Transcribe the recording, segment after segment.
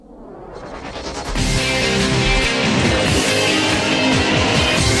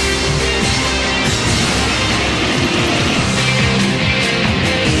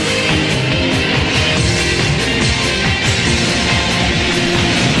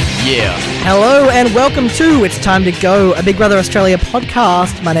Yeah. Hello and welcome to It's Time to Go, a Big Brother Australia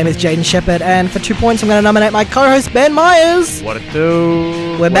podcast. My name is Jaden Shepherd, and for 2 points I'm going to nominate my co-host Ben Myers. What it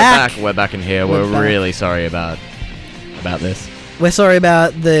do? We're back. We're back in here. We're really sorry about this. We're sorry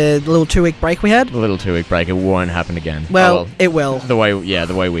about the little 2-week break we had. A little 2-week break. It won't happen again. Well, it will. The way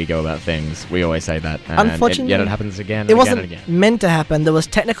we go about things, we always say that. And Unfortunately, yet it happens again. And it wasn't again and again. meant to happen. There was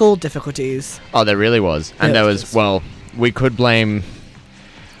technical difficulties. Oh, there really was, and there was. Well, we could blame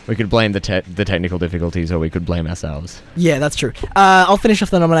the technical difficulties, or we could blame ourselves. Yeah, that's true. I'll finish off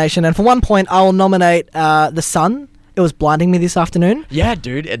the nomination, and for 1 point, I'll nominate the sun. It was blinding me this afternoon. Yeah,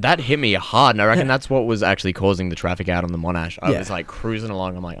 dude, that hit me hard, and I reckon that's what was actually causing the traffic out on the Monash. I was like cruising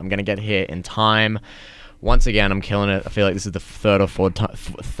along. I'm like, I'm gonna get here in time. Once again, I'm killing it. I feel like this is the third or fourth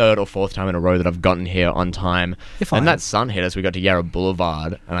time in a row that I've gotten here on time. And that sun hit us. We got to Yarra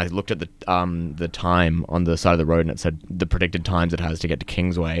Boulevard, and I looked at the time on the side of the road, and it said the predicted times it has to get to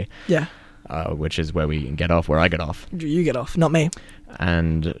Kingsway. Yeah. Which is where we get off, where I get off. You get off, not me.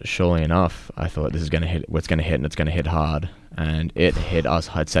 And surely enough, I thought this is going to hit, it's going to hit, and it's going to hit hard. And it hit us.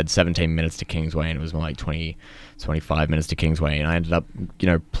 I'd said 17 minutes to Kingsway, and it was more like 25 minutes to Kingsway. And I ended up,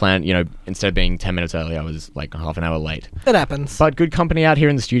 instead of being 10 minutes early, I was like half an hour late. It happens. But good company out here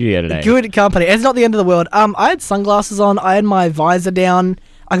in the studio today. Good company. It's not the end of the world. I had sunglasses on. I had my visor down.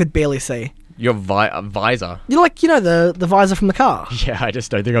 I could barely see. Your visor? The visor from the car. Yeah, I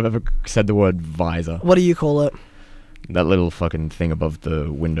just don't think I've ever said the word visor. What do you call it? That little fucking thing above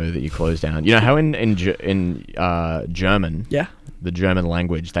the window that you close down. You know how in German, the German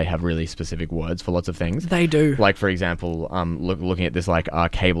language, they have really specific words for lots of things. They do. Like, for example, looking at this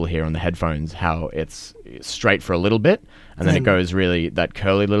cable here on the headphones, how it's straight for a little bit, and then it goes really that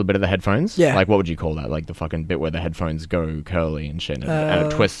curly little bit of the headphones. Yeah. Like, what would you call that? Like the fucking bit where the headphones go curly and shit, and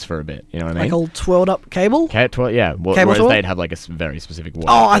it twists for a bit. You know what I mean? Like a twirled up cable? Yeah. Whereas they'd have like a very specific word.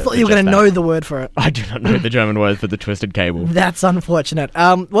 Oh, I thought you were going to know the word for it. I do not know the German word for the twisted cable. That's unfortunate.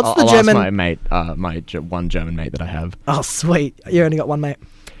 What's the I'll German? Ask my mate, one German mate that I have. Oh, sweet. You only got one mate.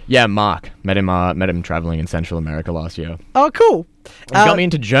 Yeah, Mark. Met him traveling in Central America last year. Oh, cool. He got me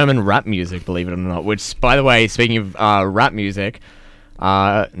into German rap music, believe it or not. Which, by the way, speaking of rap music,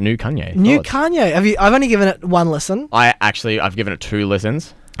 new Kanye. Kanye. I've only given it one listen. I've given it 2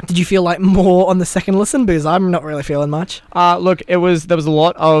 listens. Did you feel like more on the second listen? Because I'm not really feeling much. Look, there was a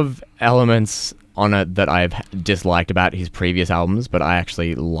lot of elements on it that I've disliked about his previous albums, but I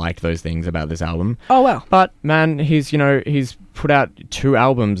actually like those things about this album. Oh, wow. But man, he's put out 2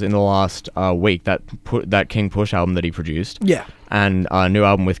 albums in the last week. That King Push album that he produced. Yeah. And a new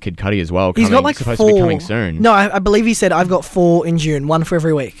album with Kid Cudi as well. He's got like supposed 4. to be coming soon. No, I believe he said I've got 4 in June, 1 for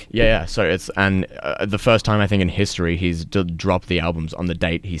every week. Yeah. So it's the first time I think in history he's dropped the albums on the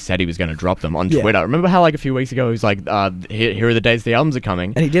date he said he was going to drop them on Twitter. Remember how like a few weeks ago he was like, here are the dates the albums are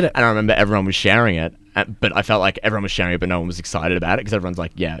coming, and he did it. And I remember everyone was sharing it. But I felt like everyone was sharing it, but no one was excited about it because everyone's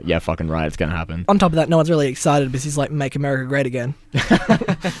like, yeah, fucking right, it's going to happen. On top of that, no one's really excited because he's like, make America great again.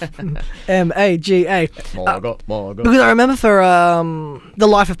 MAGA. Because I remember for The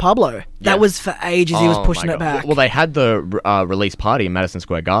Life of Pablo, that was for ages he was pushing it back. Well, they had the release party in Madison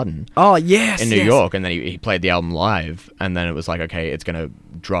Square Garden. Oh, yes. In New York, and then he played the album live, and then it was like, okay, it's going to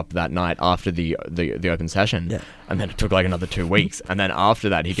drop that night after the open session. Yeah. And then it took like another 2 weeks, and then after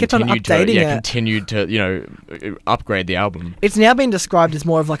that he continued to upgrade the album. It's now been described as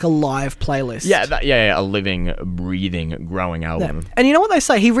more of like a live playlist. A living, breathing, growing album. Yeah. And you know what they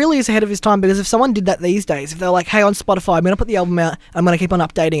say? He really is ahead of his time, because if someone did that these days, if they're like, hey, on Spotify, I'm going to put the album out, I'm going to keep on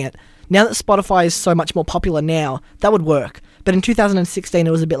updating it. Now that Spotify is so much more popular now, that would work. But in 2016, it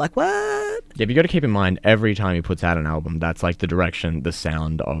was a bit like, what? Yeah, but you got to keep in mind, every time he puts out an album, that's like the direction, the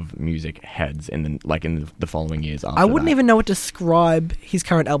sound of music heads in the following years after. I wouldn't even know what to describe his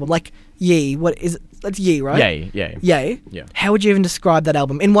current album. Like, Ye, what is it? That's Ye, right? Yay. Yeah. How would you even describe that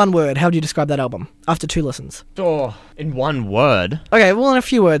album? In one word, how would you describe that album after 2 listens? Oh, in one word? Okay, well, in a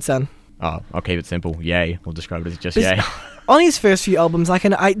few words then. Oh, I'll keep it simple. Yay. We'll describe it as just yay. On his first few albums,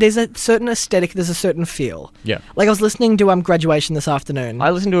 there's a certain aesthetic, there's a certain feel. Yeah. Like, I was listening to Graduation this afternoon.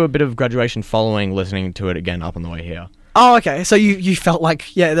 I listened to a bit of Graduation following listening to it again up on the way here. Oh, okay. So you felt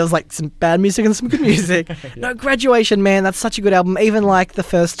like, there was like some bad music and some good music. Yeah. No, Graduation, man, that's such a good album. Even like the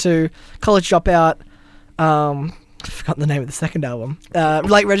first 2, College Dropout, I forgot the name of the second album.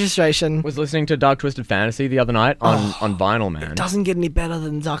 Late Registration. Was listening to Dark Twisted Fantasy the other night on vinyl, man. It doesn't get any better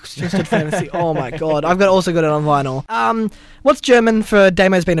than Dark Twisted Fantasy. Oh my god. I've also got it on vinyl. What's German for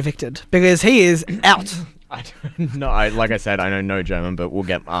Damo's been evicted? Because he is out. Like I said, I know no German, but we'll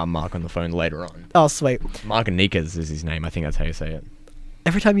get Mark on the phone later on. Oh, sweet. Mark Nikers is his name. I think that's how you say it.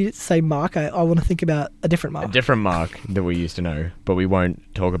 Every time you say Mark, I want to think about a different Mark. A different Mark that we used to know, but we won't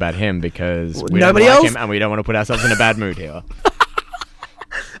talk about him because we Nobody don't like else? him and we don't want to put ourselves in a bad mood here.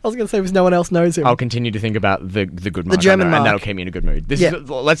 I was going to say because no one else knows him. I'll continue to think about the good Mark, German and Mark. that'll keep me in a good mood.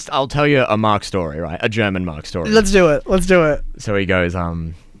 I'll tell you a Mark story, right? A German Mark story. Let's do it. So he goes,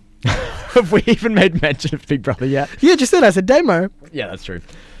 have we even made mention of Big Brother yet? Yeah, just then I said Damo. Yeah, that's true.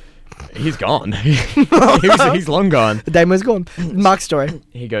 He's gone. He's long gone. The Damo's gone. Mark's story.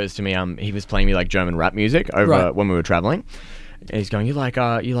 He goes to me. He was playing me like German rap music over when we were traveling. And he's going, you like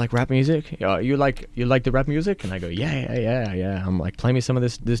rap music? You like the rap music? And I go, yeah. I'm like, play me some of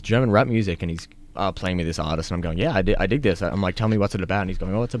this German rap music. And he's playing me this artist, and I'm going, yeah, I dig this. I'm like, tell me what's it about? And he's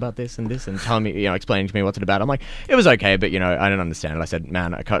going, oh, it's about this and this, and telling me, explaining to me what's it about. I'm like, it was okay, but I didn't understand it. I said,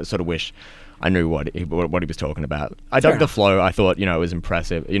 man, I sort of wish I knew what he was talking about. I dug the flow. I thought, it was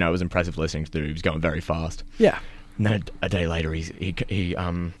impressive. It was impressive listening to. He was going very fast. Yeah. And then a day later,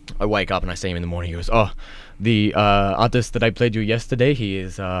 I wake up and I see him in the morning. He goes, oh, the artist that I played you yesterday, he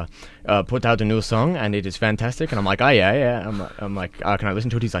is put out a new song and it is fantastic. And I'm like, oh yeah. I'm like, can I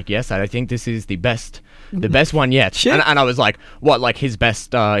listen to it? He's like, yes, I think this is the best one yet. Shit. And I was like, what, like his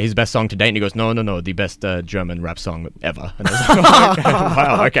best song to date? And he goes, no, the best German rap song ever. And I was like, oh, okay,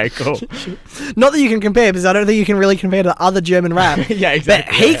 wow, okay, cool. Not that you can compare, because I don't think you can really compare to other German rap. Yeah,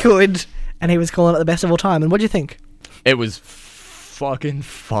 exactly. But he could, and he was calling it the best of all time. And what do you think? It was fucking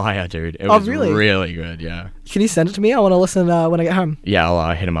fire, dude. It Oh, was really? really good, yeah. Can you send it to me? I want to listen when I get home. Yeah,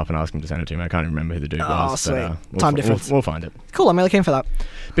 I'll hit him up and ask him to send it to me. I can't remember who the dude was. Sweet. But, Time difference. We'll find it. Cool, I'm really keen for that.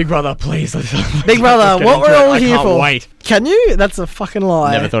 Big Brother, please. Big Brother, what we're all here for. I can't wait. Can you? That's a fucking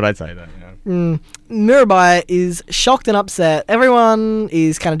lie. Never thought I'd say that. Mirabai is shocked and upset. Everyone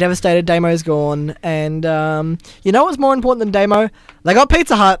is kind of devastated. Damo's gone. And you know what's more important than Damo? They got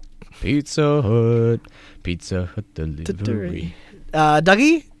Pizza Hut. Pizza Hut delivery.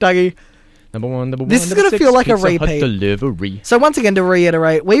 Dougie. Number one. This is going to feel like a repeat. Hut delivery. So once again, to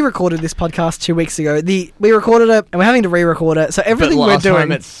reiterate, we recorded this podcast 2 weeks ago. We recorded it, and we're having to re-record it. So everything but we're last doing...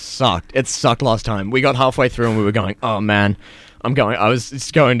 time it sucked. It sucked last time. We got halfway through and we were going, oh man, I was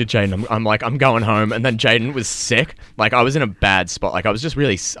just going to Jaden. I'm like, I'm going home. And then Jaden was sick. Like, I was in a bad spot. Like, I was just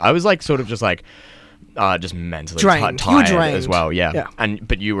really... I was like, sort of just like... just mentally drained. tired You were drained as well, yeah.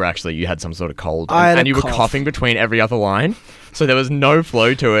 But you had some sort of cold, and you were coughing between every other line, so there was no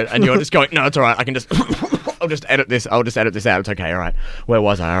flow to it, and you're just going, no, it's all right, I can just, I'll just edit this out, it's okay, all right, where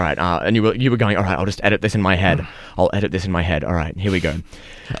was I, all right, and you were going, all right, I'll just edit this in my head, all right, here we go.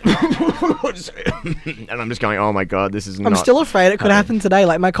 And I'm just going, oh my god, this is I'm still afraid it could happen today.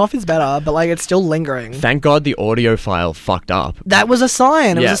 Like, my cough is better, but like it's still lingering. Thank god the audio file fucked up. That was a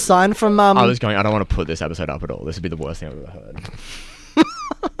sign. It was a sign from I was going, I don't want to put this episode up at all. This would be the worst thing I've ever heard.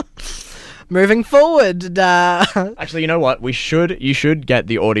 Moving forward. Actually, you know what? You should get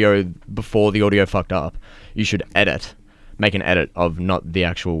the audio before the audio fucked up. You should make an edit of not the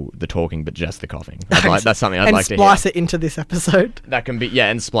talking, but just the coughing. That's something I'd like to hear. And splice it into this episode. That can be,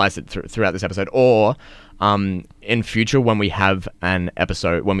 and splice it throughout this episode. Or in future, when we have an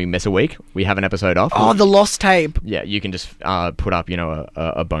episode, when we miss a week, we have an episode off. Oh, the lost tape. Yeah, you can just put up,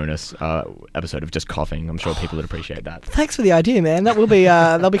 a bonus episode of just coughing. I'm sure people would appreciate that. Thanks for the idea, man. That will be,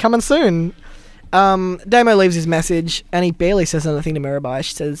 they'll be coming soon. Damo leaves his message, and he barely says anything to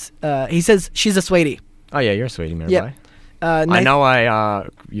Mirabai. He says, she's a sweetie. Oh yeah, you're a sweetie, Mirabai. Yep. I know I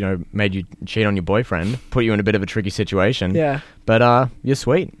made you cheat on your boyfriend, put you in a bit of a tricky situation. Yeah. But you're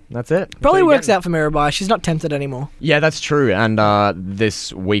sweet. That's it. Probably works out for Mirabai. She's not tempted anymore. Yeah, that's true. And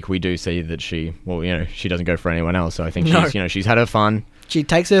this week we do see that she doesn't go for anyone else. So I think she's had her fun. She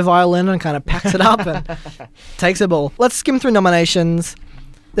takes her violin and kind of packs it up and takes her ball. Let's skim through nominations.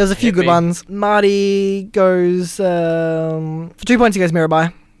 There's a few good ones. Marty goes... for 2 points, he goes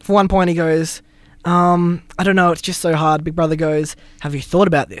Mirabai. For 1 point, he goes... I don't know, it's just so hard. Big Brother goes, have you thought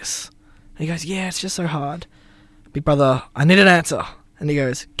about this? And he goes, yeah, it's just so hard. Big Brother, I need an answer. And he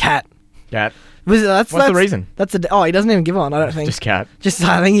goes, cat. Cat. What's the reason? He doesn't even give one, I don't think. Just cat.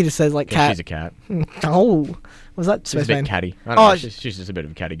 I think he just says, like, yeah, cat. she's a cat. Oh. Was that supposed to be catty? I don't know, she's just a bit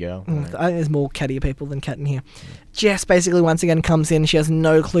of a catty girl. I think there's more catty people than cat in here. Jess basically once again comes in. She has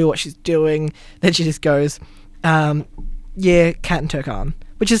no clue what she's doing. Then she just goes, yeah, cat and Turkan.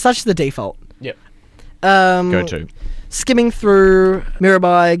 Which is such the default. Yep. Go to. Skimming through,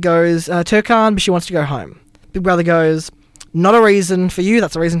 Mirabai goes, Turkan, but she wants to go home. Big Brother goes, not a reason for you,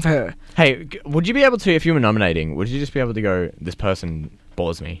 that's a reason for her. Hey, would you be able to, if you were nominating, would you just be able to go, this person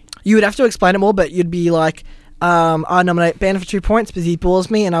bores me? You would have to explain it more, but you'd be like, I nominate Ben for 2 points because he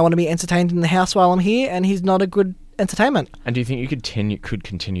bores me and I want to be entertained in the house while I'm here, and he's not a good entertainment. And do you think you could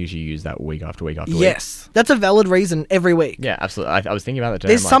continue to use that week after week after week? Yes. That's a valid reason every week. Yeah, absolutely. I was thinking about that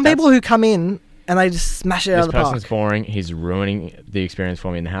today. There's some people who come in and they just smash it out of the This park. person's boring. He's ruining the experience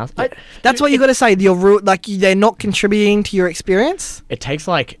for me in the house. That's what you got to say. They're not contributing to your experience. It takes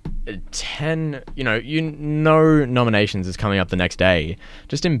like 10, nominations is coming up the next day.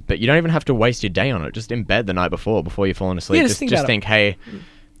 Just in bed. You don't even have to waste your day on it. Just in bed the night before you're falling asleep. Yeah, just think about think, hey,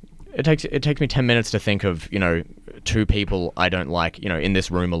 it takes me 10 minutes to think of, 2 people I don't like, in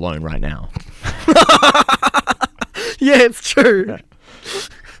this room alone right now. Yeah, it's true. Yeah.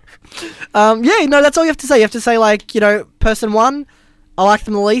 That's all you have to say. You have to say, like, person 1, I like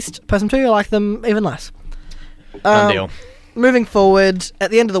them the least. Person 2, I like them even less. Done deal. Moving forward, at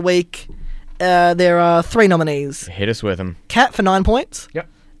the end of the week, there are 3 nominees. Hit us with them. Kat for 9 points.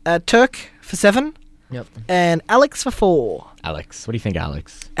 Yep. Turk for 7. Yep. And Alex for 4. Alex. What do you think,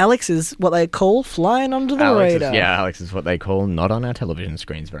 Alex? Alex is what they call flying under the radar. Alex is what they call not on our television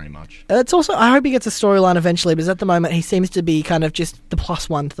screens very much. It's also, I hope he gets a storyline eventually, because at the moment he seems to be kind of just the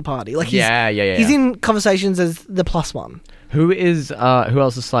 +1 to the party. Like he's in conversations as the +1. Who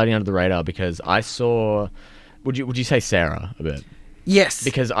else is sliding under the radar? Because I saw, would you say Sarah a bit? Yes.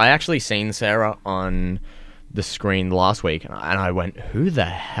 Because I actually seen Sarah on the screen last week, and I went, who the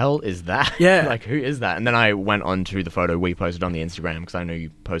hell is that? Yeah. Like, who is that? And then I went on to the photo we posted on the Instagram, because I know you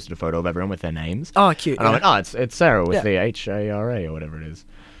posted a photo of everyone with their names. Oh, cute. And I went, it's Sarah with the H-A-R-A or whatever it is.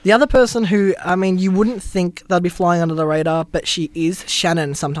 The other person who, you wouldn't think they'd be flying under the radar, but she is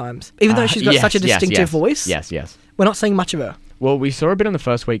Shannon sometimes. Even though she's got such a distinctive voice. Yes. We're not seeing much of her. Well, we saw a bit in the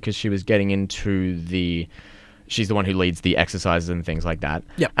first week because she was getting into she's the one who leads the exercises and things like that.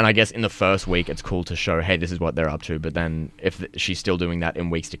 Yep. And I guess in the first week, it's cool to show, hey, this is what they're up to. But then if she's still doing that in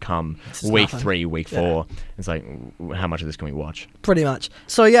weeks to come, week 3, week 4, it's like, how much of this can we watch? Pretty much.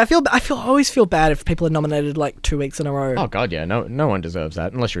 So yeah, I always feel bad if people are nominated like 2 weeks in a row. Oh god, yeah, no one deserves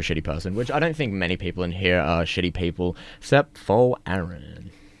that unless you're a shitty person, which I don't think many people in here are shitty people, except for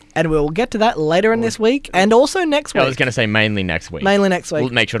Aaron. And we'll get to that later in this week, and also next week. I was going to say mainly next week. Mainly next week.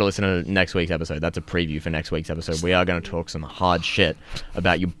 We'll make sure to listen to next week's episode. That's a preview for next week's episode. We are going to talk some hard shit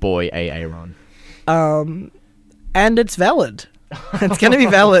about your boy Aaron. And it's valid. It's going to be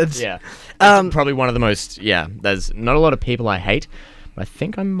valid. Yeah. It's probably one of the most, there's not a lot of people I hate, but I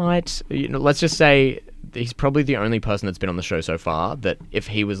think I might, let's just say he's probably the only person that's been on the show so far that if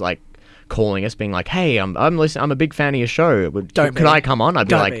he was like calling us being like, hey, I'm listening, I'm a big fan of your show, could I come on? I'd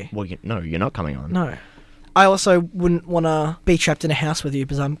be like, well, no, you're not coming on. No. I also wouldn't want to be trapped in a house with you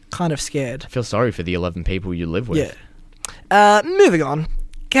because I'm kind of scared. I feel sorry for the 11 people you live with. Yeah. Moving on.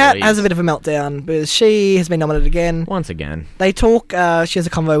 Kat has a bit of a meltdown because she has been nominated again. Once again. They talk, she has a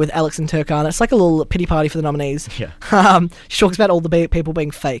convo with Alex and Turkan. It's like a little pity party for the nominees. Yeah. She talks about all the people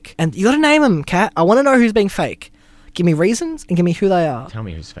being fake. And you got to name them, Kat. I want to know who's being fake. Give me reasons and give me who they are. Tell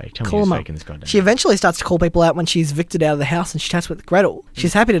me who's fake. Tell me who's fake in this goddamn. She eventually starts to call people out when she's evicted out of the house and she chats with Gretel.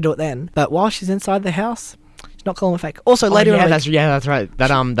 She's happy to do it then. But while she's inside the house, she's not calling them fake. Also, later in the week... that's right.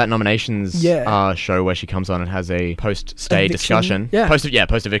 That nominations show where she comes on and has a post-stay discussion. Yeah.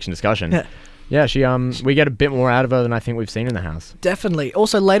 Post-eviction discussion. Yeah. Yeah, she we get a bit more out of her than I think we've seen in the house. Definitely.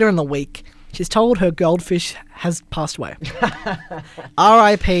 Also, later in the week, she's told her goldfish has passed away.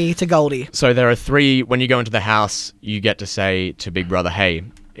 R.I.P. to Goldie. So there are 3, when you go into the house, you get to say to Big Brother, hey,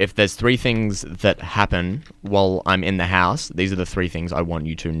 if there's 3 things that happen while I'm in the house, these are the 3 things I want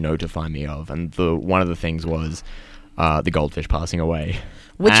you to notify me of. And one of the things was the goldfish passing away.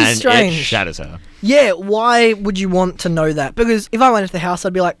 Which is strange. It shatters her. Yeah, why would you want to know that? Because if I went into the house,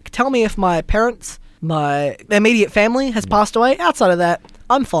 I'd be like, tell me if my parents, my immediate family has passed away. Outside of that,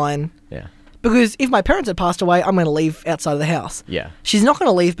 I'm fine. Yeah. Because if my parents had passed away, I'm going to leave outside of the house. Yeah. She's not going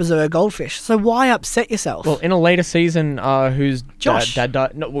to leave because of her goldfish. So why upset yourself? Well, in a later season, who's Josh? Dad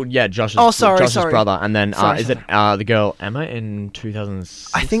died? No, well, yeah, Josh's. Josh's brother, and then sorry. Is it the girl Emma in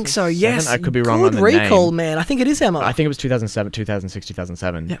 2006? I think so. Yes. I could be wrong on the Good recall, name. man. I think it is Emma. I think it was 2007, 2006,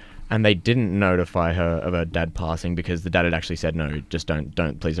 2007. Yeah. And they didn't notify her of her dad passing because the dad had actually said, no, just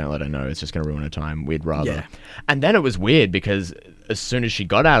please don't let her know. It's just going to ruin her time. We'd rather. Yeah. And then it was weird because as soon as she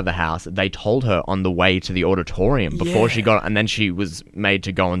got out of the house, they told her on the way to the auditorium before she got, and then she was made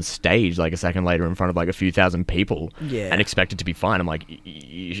to go on stage like a second later in front of like a few thousand people and expected to be fine. I'm like,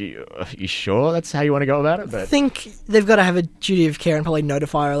 you sure that's how you want to go about it? But I think they've got to have a duty of care and probably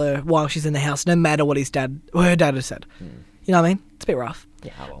notify her while she's in the house, no matter what her dad has said. You know what I mean? It's a bit rough.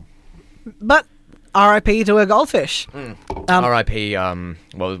 Yeah, well. But R.I.P. to her goldfish. R.I.P.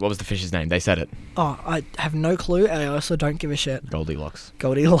 What was the fish's name? They said it. Oh, I have no clue. I also don't give a shit. Goldilocks.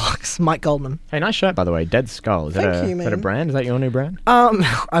 Mike Goldman. Hey, nice shirt, by the way. Dead Skull. Is that a brand? Is that your new brand? I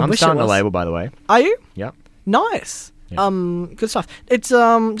I'm wish starting it was. a label, by the way. Are you? Yep. Nice. Yeah. Good stuff. It's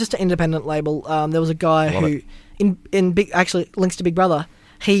just an independent label. There was a guy Love who in big actually links to Big Brother.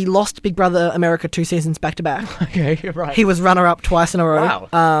 He lost Big Brother America 2 seasons back to back. Okay, right. He was runner-up twice in a row.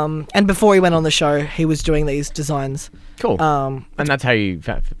 Wow. And before he went on the show, he was doing these designs. Cool. And that's how you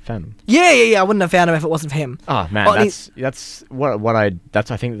found him. Yeah. I wouldn't have found him if it wasn't for him. Oh man, Oh, and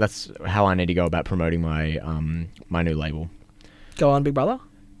I think that's how I need to go about promoting my my new label. Go on, Big Brother.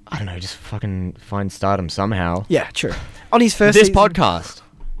 I don't know, just fucking find stardom somehow. Yeah, true. On his first This season, podcast.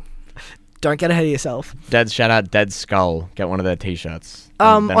 Don't get ahead of yourself. Shout out Dead Skull. Get one of their t-shirts.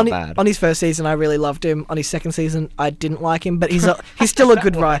 They're not bad. On his first season, I really loved him. On his second season, I didn't like him, but he's still a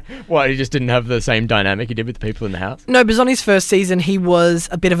good guy. What, he just didn't have the same dynamic he did with the people in the house? No, because on his first season, he was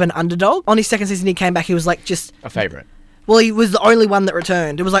a bit of an underdog. On his second season, he came back. He was like just A favourite. well, he was the only one that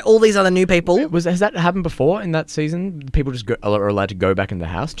returned. It was like all these other new people. Has that happened before in that season? People just are allowed to go back in the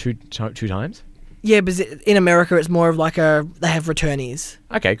house two times? Yeah, but in America, it's more of like they have returnees.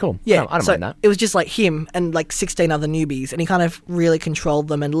 Okay, cool. Yeah, I don't so mind that. it was just like him and like 16 other newbies, and he kind of really controlled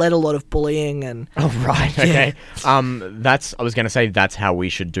them and led a lot of bullying and. Oh right, okay. Yeah. I was gonna say that's how we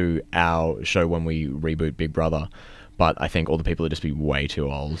should do our show when we reboot Big Brother, but I think all the people would just be way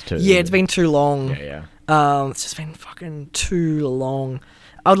too old to. Yeah, it's been too long. Yeah. It's just been fucking too long.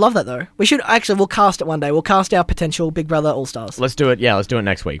 I would love that though. We'll cast it one day. We'll cast our potential Big Brother All-Stars. Let's do it. Yeah, let's do it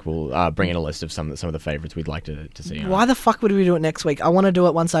next week. We'll bring in a list of some of the favorites we'd like to see. Why the fuck would we do it next week? I want to do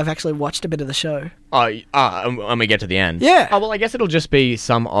it once I've actually watched a bit of the show. And we get to the end. Yeah. Oh, well, I guess it'll just be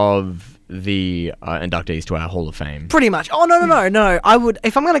some of the inductees to our Hall of Fame. Pretty much. Oh, no. I would,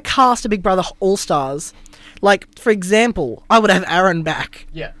 if I'm going to cast a Big Brother All-Stars, like, for example, I would have Aaron back.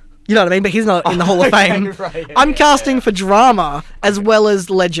 Yeah. You know what I mean? But he's not in the Hall of Fame. Right, yeah, I'm casting for drama as well as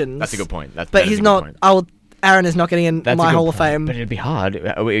legends. That's a good point. But he's not. Aaron is not getting in my Hall of Fame. But it'd be hard.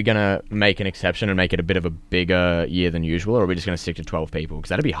 Are we going to make an exception and make it a bit of a bigger year than usual, or are we just going to stick to 12 people? Because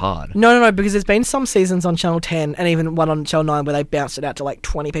that'd be hard. No, because there's been some seasons on Channel 10 and even one on Channel 9 where they bounced it out to like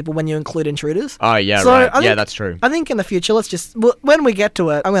 20 people when you include intruders. Oh, yeah, So right. I think- That's true. I think in the future, when we get to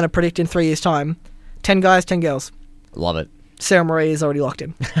it, I'm going to predict in 3 years' time, 10 guys, 10 girls. Love it. Sarah Marie is already locked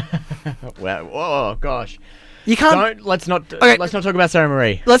in. Well, oh, gosh. You can't. Let's not talk about Sarah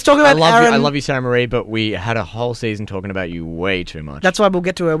Marie. Let's talk about Aaron. I love you, Sarah Marie, but we had a whole season talking about you way too much. That's why we'll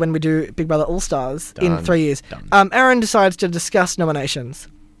get to her when we do Big Brother All-Stars in 3 years. Done. Aaron decides to discuss nominations.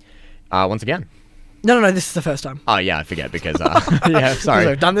 Once again. No, this is the first time. Oh, yeah, I forget because... yeah, sorry.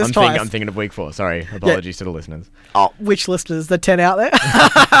 We've done this twice. I'm thinking of week 4. Sorry. Apologies to the listeners. Oh, which listeners? The 10 out there?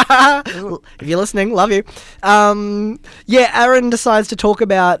 If you're listening, love you. Aaron decides to talk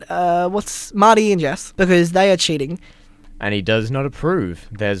about what's Marty and Jess because they are cheating. And he does not approve.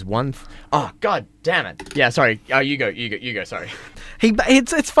 There's one... oh, god damn it. Yeah, sorry. You go, sorry.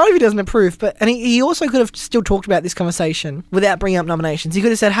 It's funny if he doesn't approve, and he also could have still talked about this conversation without bringing up nominations. He could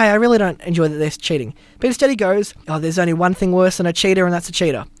have said, hey, I really don't enjoy that they're cheating. But instead he goes, oh, there's only one thing worse than a cheater, and that's a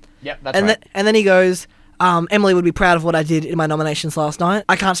cheater. Yep, that's right. And then he goes, Emily would be proud of what I did in my nominations last night.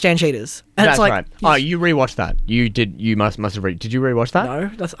 I can't stand cheaters. And that's it's like, right. Oh, you rewatched that. You must have did you rewatch that?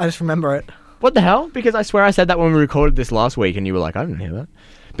 No, I just remember it. What the hell? Because I swear I said that when we recorded this last week, and you were like, I didn't hear that.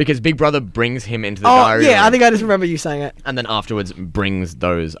 Because Big Brother brings him into the diary room. I think I just remember you saying it. And then afterwards brings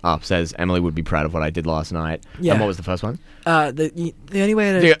those up, says, Emily would be proud of what I did last night. Yeah. And what was the first one? The only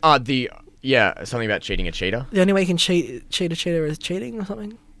way to... something about cheating a cheater. The only way you can cheat a cheater is cheating or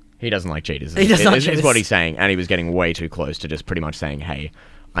something? He doesn't like cheaters. He doesn't like cheaters. Is what he's saying. And he was getting way too close to just pretty much saying, hey,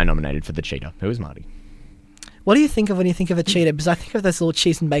 I nominated for the cheater. Who is Marty? What do you think of when you think of a cheater? Because I think of those little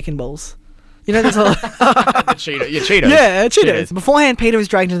cheese and bacon balls. You know, there's all... The cheater. Yeah, cheaters. Yeah, cheaters. Beforehand, Peter was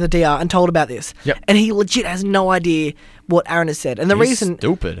dragged into the DR and told about this. Yep. And he legit has no idea what Aaron has said. And He's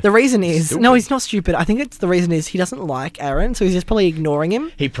stupid. The reason is... Stupid. No, he's not stupid. I think the reason is he doesn't like Aaron, so he's just probably ignoring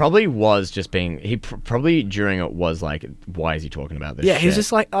him. He probably was just being... probably during it was like, why is he talking about this Yeah, he was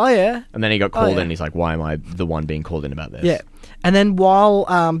just like, oh yeah. And then he got called in, he's like, why am I the one being called in about this? Yeah. And then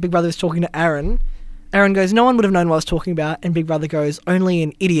while Big Brother was talking to Aaron goes, no one would have known what I was talking about. And Big Brother goes, only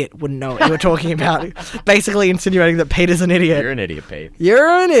an idiot wouldn't know what you were talking about. Basically insinuating that Peter's an idiot. You're an idiot, Pete. You're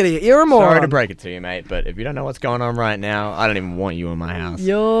an idiot. You're a moron. Sorry to break it to you, mate, but if you don't know what's going on right now, I don't even want you in my house.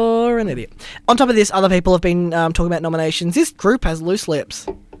 You're an idiot. On top of this, other people have been talking about nominations. This group has loose lips.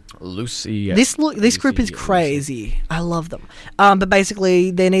 Lucy. This group is crazy. Lucy. I love them. But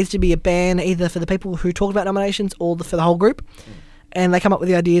basically, there needs to be a ban either for the people who talk about nominations or for the whole group. And they come up with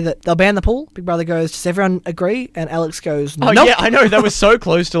the idea that they'll ban the pool. Big Brother goes, does everyone agree? And Alex goes, nope. Oh, yeah, I know. They were so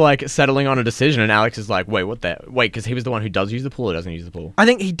close to, like, settling on a decision. And Alex is like, wait, because he was the one who does use the pool or doesn't use the pool? I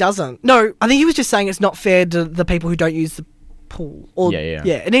think he doesn't. No, I think he was just saying it's not fair to the people who don't use the pool. Or, Yeah.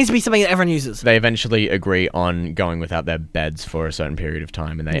 it needs to be something that everyone uses. They eventually agree on going without their beds for a certain period of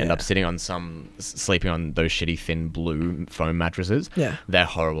time, and they end Yeah. up sleeping on those shitty thin blue foam mattresses. Yeah. They're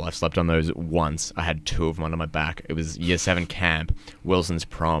horrible. I've slept on those once. I had 2 of them under my back. It was year 7 camp, Wilson's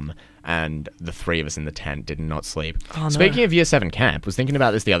prom, and the 3 of us in the tent did not sleep. Oh, no. Speaking of year 7 camp, was thinking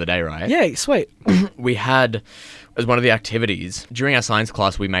about this the other day, right? Yeah, sweet. We had, as one of the activities, during our science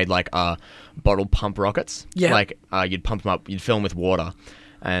class, we made like bottle pump rockets. Yeah. Like you'd pump them up, you'd fill them with water,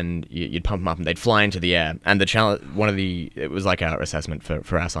 and you'd pump them up and they'd fly into the air. And the challenge, it was like our assessment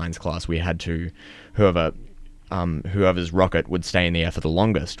for our science class. We had to, whoever's rocket would stay in the air for the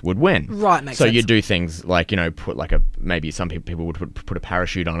longest would win. Right, makes so sense. you'd do things like, put like maybe some people would put a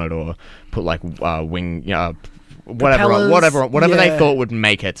parachute on it, or put like wing, whatever Propellers, they yeah. thought would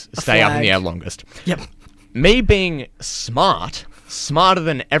make it stay up in flag. the air longest. Yep. Me being smarter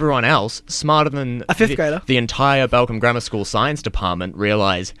than everyone else, smarter than A fifth grader. the entire Balcombe Grammar School science department,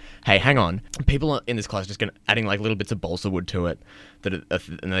 realize, hey, hang on, people in this class are just adding like little bits of balsa wood to it,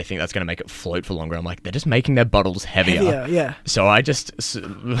 and they think that's going to make it float for longer. I'm like, they're just making their bottles heavier. Yeah. So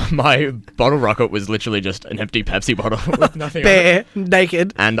my bottle rocket was literally just an empty Pepsi bottle with nothing on it. Bare,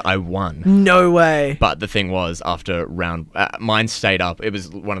 naked. And I won. No way. But the thing was, after mine stayed up. It was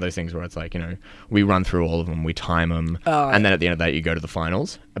one of those things where it's like, we run through all of them, we time them, and then at the end of that, you go to the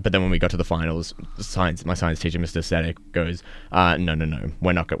finals. But then when we got to the finals, my science teacher, Mr. Static, goes, no,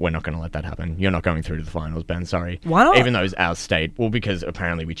 we're not going to let that happen. You're not going through to the finals, Ben. Sorry. Why not? Even though it's our state. Well, because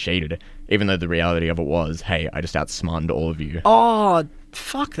apparently we cheated. Even though the reality of it was, hey, I just outsmarted all of you. Oh,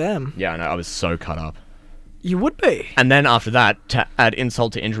 fuck them. Yeah, no, I was so cut up. You would be. And then after that, to add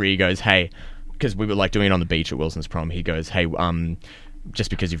insult to injury, he goes, hey, because we were like doing it on the beach at Wilson's prom, he goes, hey, just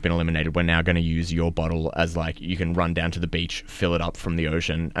because you've been eliminated, we're now going to use your bottle as like, you can run down to the beach, fill it up from the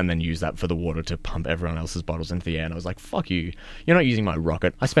ocean, and then use that for the water to pump everyone else's bottles into the air. And I was like, fuck you. You're not using my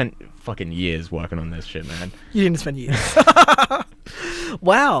rocket. I spent fucking years working on this shit, man. You didn't spend years.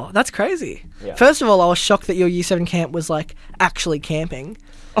 Wow, that's crazy. Yeah. First of all, I was shocked that your Year 7 camp was like actually camping.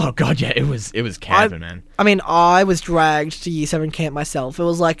 Oh god, yeah, it was camping, man. I mean, I was dragged to Year 7 camp myself. It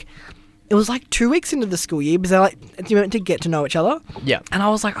was like 2 weeks into the school year because you meant to get to know each other. Yeah. And I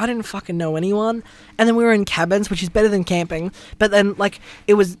was like, I didn't fucking know anyone. And then we were in cabins, which is better than camping. But then,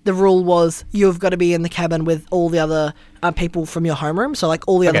 the rule was you've got to be in the cabin with all the other people from your homeroom. So,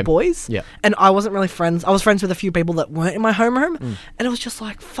 all the other boys. Yeah. And I wasn't really friends. I was friends with a few people that weren't in my homeroom. And it was just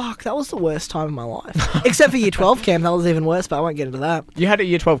like, fuck, that was the worst time of my life. Except for Year 12 camp. That was even worse, but I won't get into that. You had a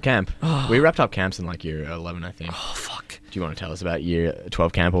year 12 camp. We wrapped up camps in year 11, I think. Oh, fuck. Do you want to tell us about year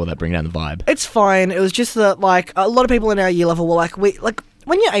 12 camp, or will that bring down the vibe? It's fine. It was just that, a lot of people in our year level were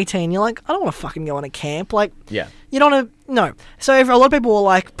when you're 18, you're like, I don't want to fucking go on a camp. Yeah. You don't want to, no. So if a lot of people were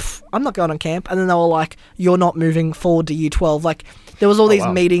like, I'm not going on camp. And then they were like, you're not moving forward to year 12. There was all these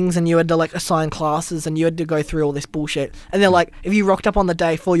meetings and you had to assign classes and you had to go through all this bullshit. And they're like, if you rocked up on the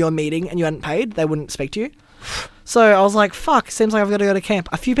day for your meeting and you hadn't paid, they wouldn't speak to you. So I was like, fuck, seems like I've got to go to camp.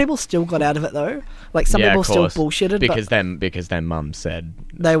 A few people still got out of it though. Some people still bullshitted. Because their mum said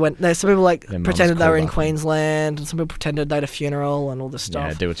they went. Some people pretended they were in called up. Queensland, and some people pretended they had a funeral and all this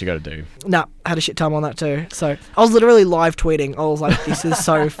stuff. Yeah, do what you got to do. Nah, I had a shit time on that too. So I was literally live tweeting. I was like, this is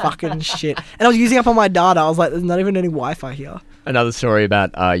so fucking shit. And I was using up all my data. I was like, there's not even any Wi-Fi here. Another story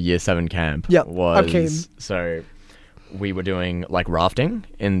about year 7 camp was I'm keen. So we were doing rafting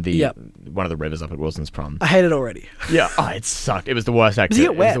in the one of the rivers up at Wilson's prom. I hate it already. Yeah, it sucked. It was the worst activity.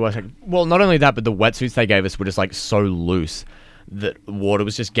 Was it wet? It was the worst well, not only that, but the wetsuits they gave us were just so loose that water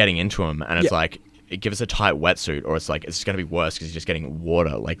was just getting into them, and it's give us a tight wetsuit, or it's just going to be worse because you're just getting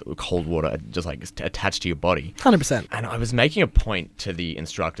water, cold water, just attached to your body. 100%. And I was making a point to the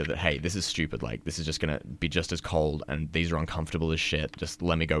instructor that, hey, this is stupid. This is just going to be just as cold, and these are uncomfortable as shit. Just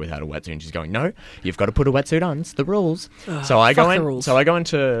let me go without a wetsuit. And she's going, no, you've got to put a wetsuit on. It's the rules. So I go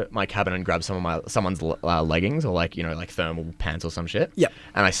into my cabin and grab someone's leggings, or thermal pants or some shit. Yep.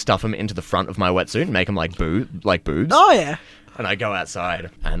 And I stuff them into the front of my wetsuit and make them boobs. Oh yeah. And I go outside,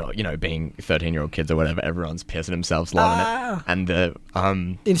 and being 13-year-old kids or whatever, everyone's pissing themselves, loving it. And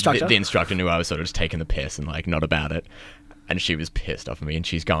the instructor knew I was sort of just taking the piss and not about it. And she was pissed off at me, and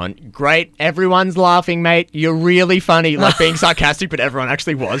she's gone, great, everyone's laughing, mate. You're really funny. Being sarcastic, but everyone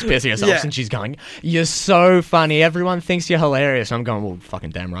actually was pissing herself. Yeah. And she's going, you're so funny. Everyone thinks you're hilarious. And I'm going, well,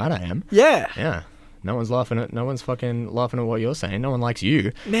 fucking damn right I am. Yeah. Yeah. No one's fucking laughing at what you're saying. No one likes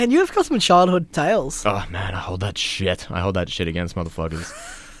you. Man, you have got some childhood tales. Oh man, I hold that shit against motherfuckers.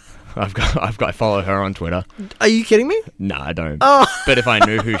 I follow her on Twitter. Are you kidding me? No, I don't. Oh. But if I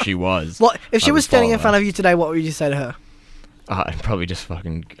knew who she was, What if she I was would standing follow in front her. of you today? What would you say to her? I'd probably just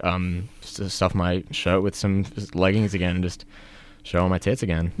fucking stuff my shirt with some leggings again and just show all my tits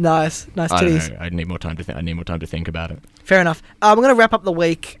again. Nice I don't titties. know. I need more time to think. I need more time to think about it. Fair enough. We're going to wrap up the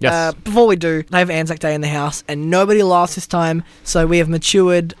week. Yes. Before we do, I have Anzac Day in the house, and nobody laughs this time, so we have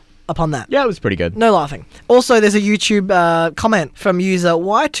matured upon that. Yeah, it was pretty good. No laughing. Also, there's a YouTube comment from user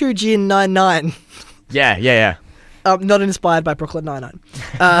Y2Gin99. Yeah. Not inspired by Brooklyn Nine-Nine.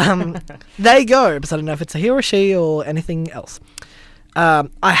 There you go, because I don't know if it's a he or she or anything else.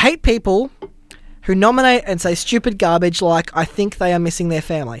 I hate people who nominate and say stupid garbage like I think they are missing their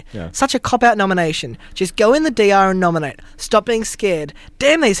family. Yeah. Such a cop-out nomination. Just go in the DR and nominate. Stop being scared.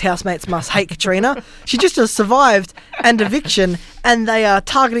 Damn, these housemates must hate Katrina. She just has survived an eviction and they are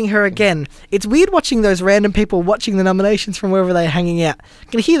targeting her again. It's weird watching those random people watching the nominations from wherever they're hanging out. You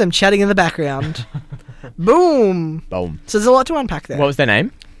can hear them chatting in the background. Boom. Boom. So there's a lot to unpack there. What was their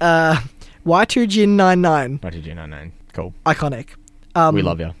name? Y2Gin99. Y2Gin99. Cool. Iconic. We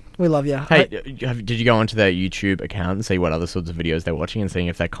love you. We love you. Hey, did you go onto their YouTube account and see what other sorts of videos they're watching and seeing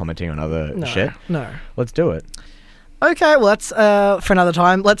if they're commenting on other shit? No. Let's do it. Okay, well, that's for another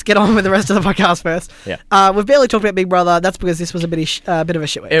time. Let's get on with the rest of the podcast first. Yeah. We've barely talked about Big Brother. That's because this was a bit of a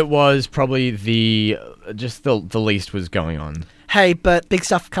shit week. It was probably the least was going on. Hey, but big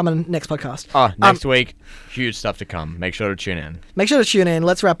stuff coming next podcast. Next week, huge stuff to come. Make sure to tune in. Make sure to tune in.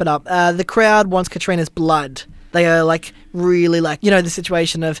 Let's wrap it up. The crowd wants Katrina's blood. They are really the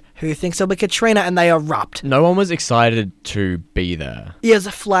situation of who thinks it'll be Katrina, and they erupt. No one was excited to be there. Yeah, it was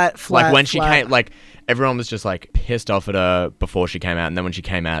a flat. When she came, everyone was just pissed off at her before she came out, and then when she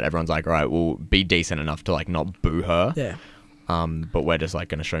came out, everyone's like, all right, we'll be decent enough to not boo her. Yeah. But we're just going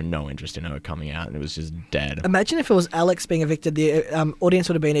to show no interest in her coming out, and it was just dead. Imagine if it was Alex being evicted, the audience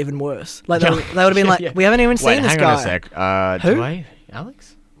would have been even worse. They would have been yeah. We haven't even seen this guy. Wait, hang on a sec. Who?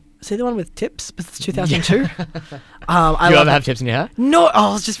 Alex? Is he the one with tips? But it's 2002. Do you ever have tips in your hair? No,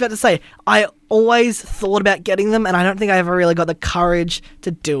 I was just about to say, I always thought about getting them, and I don't think I ever really got the courage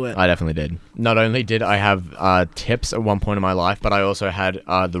to do it. I definitely did. Not only did I have tips at one point in my life, but I also had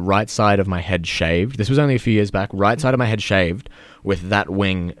the right side of my head shaved. This was only a few years back. Right side of my head shaved with that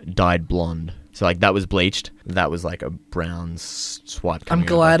wing dyed blonde. So that was bleached. That was a brown swipe. I'm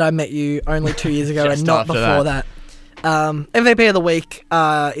glad I met you only 2 years ago and not before that. MVP of the week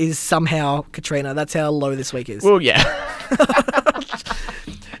is somehow Katrina. That's how low this week is. Well, yeah.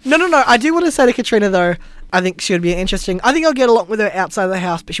 No. I do want to say to Katrina, though, I think she would be interesting. I think I'll get along with her outside the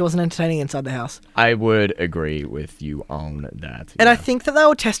house, but she wasn't entertaining inside the house. I would agree with you on that. And I think that they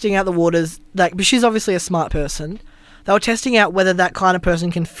were testing out the waters, but she's obviously a smart person. They were testing out whether that kind of person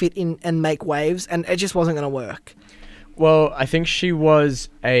can fit in and make waves, and it just wasn't going to work. Well, I think she was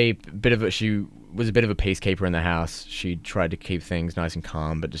a bit of a peacekeeper in the house. She tried to keep things nice and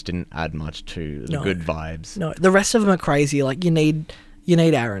calm, but just didn't add much to the good vibes. No, the rest of them are crazy. You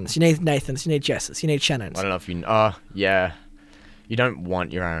need Aarons, you need Nathans, you need Jesses, you need Shannons. I don't know if you... yeah. You don't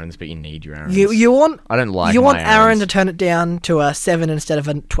want your Aarons, but you need your Aarons. You want... I don't like You my want Aaron Aarons. to turn it down to a 7 instead of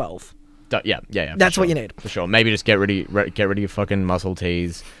a 12. Yeah. That's what you need. For sure. Maybe just get rid of your fucking muscle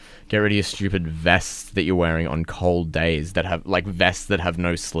tees. Get rid of your stupid vests that you're wearing on cold days that have vests that have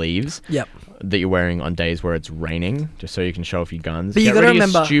no sleeves. Yep. That you're wearing on days where it's raining, just so you can show off your guns. But you gotta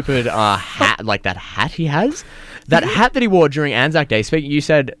remember, your stupid hat, like that hat he has. That hat that he wore during Anzac Day. You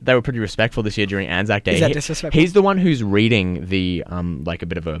said they were pretty respectful this year during Anzac Day. Is that disrespectful? He's the one who's reading the a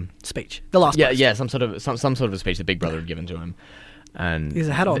bit of a speech. The last. Yeah, some sort of a speech that Big Brother had given to him. And he's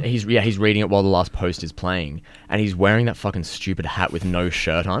a hat on. He's reading it while the last post is playing, and he's wearing that fucking stupid hat with no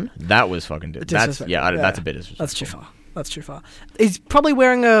shirt on. That was fucking. That's a bit disrespectful. That's too far. That's too far. He's probably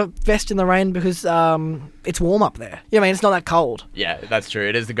wearing a vest in the rain because it's warm up there. Yeah, I mean, it's not that cold. Yeah, that's true.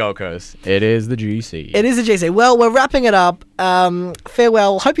 It is the Gold Coast. It is the GC. It is the GC. Well, we're wrapping it up.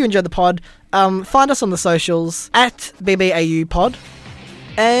 Farewell. Hope you enjoyed the pod. Find us on the socials at BBAU Pod,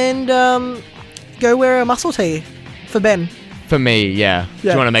 and go wear a muscle tee for Ben. For me, yeah. Do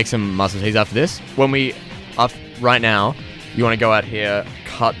you want to make some muscle tees after this? Right now, you want to go out here,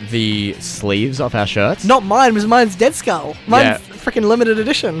 cut the sleeves off our shirts? Not mine, because mine's Dead Skull. Mine's freaking limited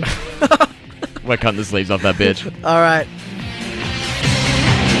edition. We're cutting the sleeves off that bitch. All right.